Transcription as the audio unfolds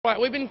Right,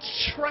 we've been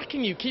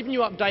tracking you, keeping you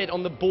updated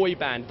on the boy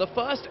band, the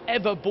first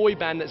ever boy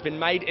band that's been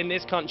made in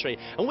this country.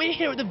 And we're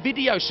here at the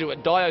video shoot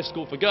at Dio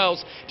School for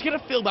Girls to get a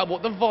feel about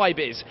what the vibe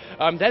is.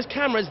 There's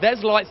cameras,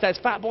 there's lights, there's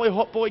fat boy,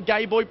 hot boy,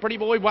 gay boy, pretty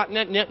boy, what,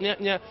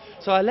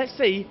 So let's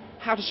see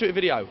how to shoot a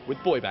video with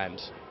boy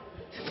band.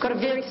 We've got a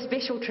very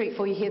special treat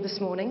for you here this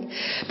morning.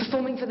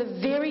 Performing for the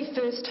very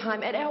first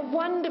time at our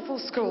wonderful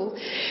school,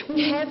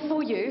 we have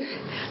for you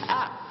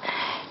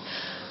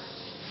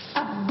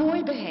a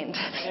boy band.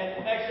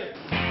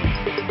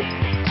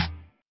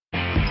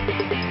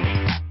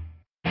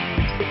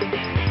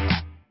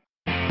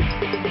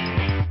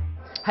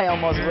 Hey,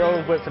 I'm Oz,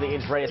 I work for the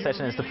Edge radio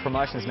station as the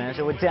promotions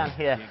manager. We're down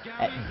here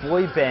at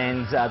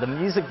Boyband, the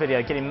music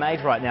video getting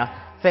made right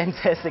now.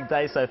 Fantastic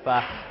day so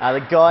far.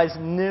 The guys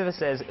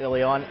nervous as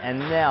early on, and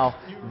now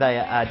they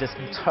are just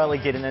totally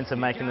getting into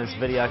making this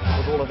video.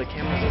 With all of the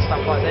cameras and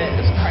stuff like that,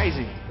 it's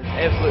crazy.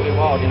 It's absolutely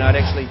wild, you know, it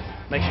actually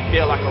makes you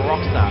feel like a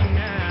rock star.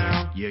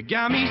 You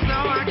got me so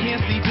I can't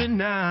sleep at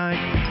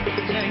night.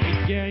 Take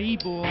it, gay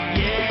boy.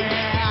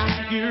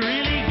 Yeah, you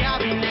really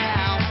got me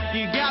now.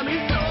 You got me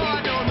so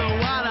I don't know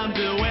what I'm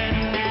doing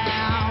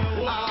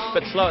now.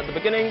 Bit slow at the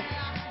beginning,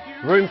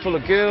 room full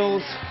of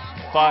girls,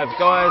 5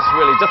 guys,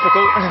 really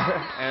difficult.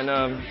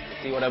 And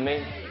see what I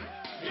mean?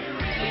 You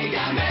really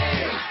got me.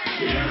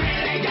 You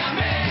really got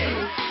me.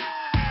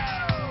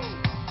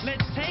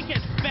 Let's take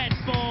it, fat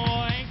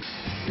boy.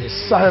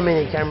 There's so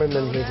many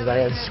cameramen here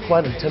today, it's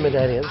quite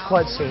intimidating, it's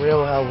quite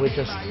surreal how we're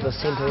just the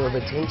centre of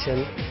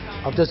attention.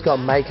 I've just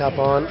got makeup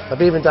on,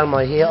 I've even done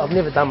my hair. I've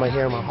never done my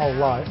hair in my whole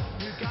life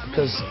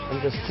because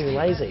I'm just too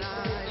lazy,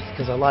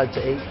 because I like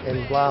to eat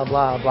and blah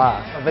blah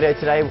blah. Our video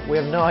today, we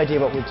have no idea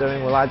what we're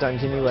doing, well I don't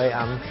anyway.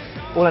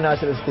 All I know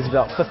is that there's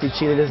about 50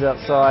 cheerleaders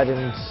outside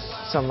and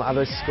some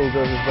other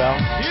schoolgirls as well.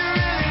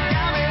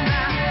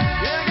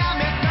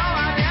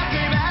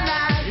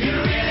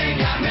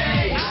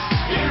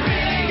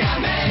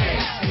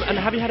 And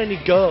have you had any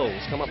girls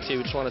come up to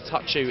you trying to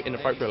touch you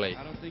inappropriately?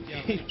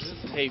 Heaps.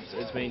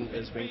 It's been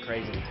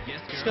crazy.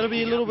 Just got to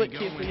be a little bit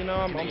careful, you know,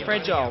 I'm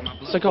fragile.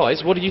 So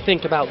guys, what do you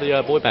think about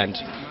the boy band?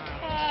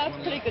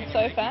 Pretty good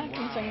so far,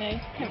 considering they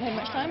haven't had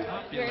much time.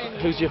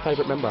 Who's your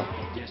favourite member?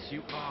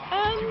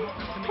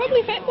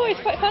 Probably Fat Boy,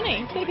 it's quite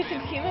funny. It's got a good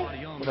sense of humour.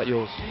 What about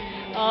yours?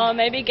 Oh,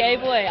 maybe Gay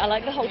Boy. I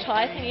like the whole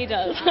tie thing he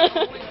does.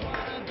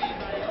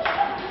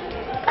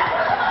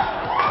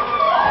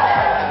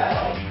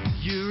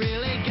 You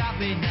really got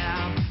me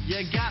now.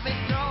 You got me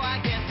so I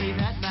can't sleep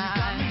at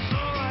night. So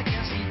I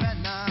can't sleep at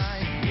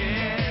night.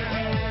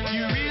 Yeah.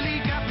 You really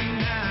got me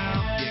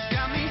now. You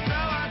got me so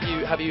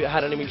I Have you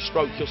had anyone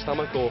stroke your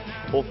stomach or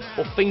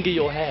finger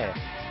your hair?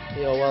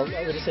 Yeah, well,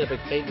 I just had a big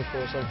feed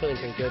before, so I'm feeling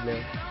pretty good now.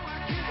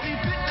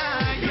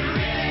 You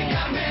really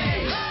got me.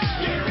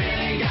 You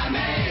really got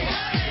me.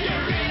 You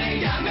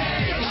really got me.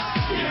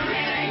 You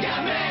really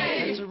got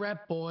me. It's a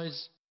rap,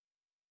 boys.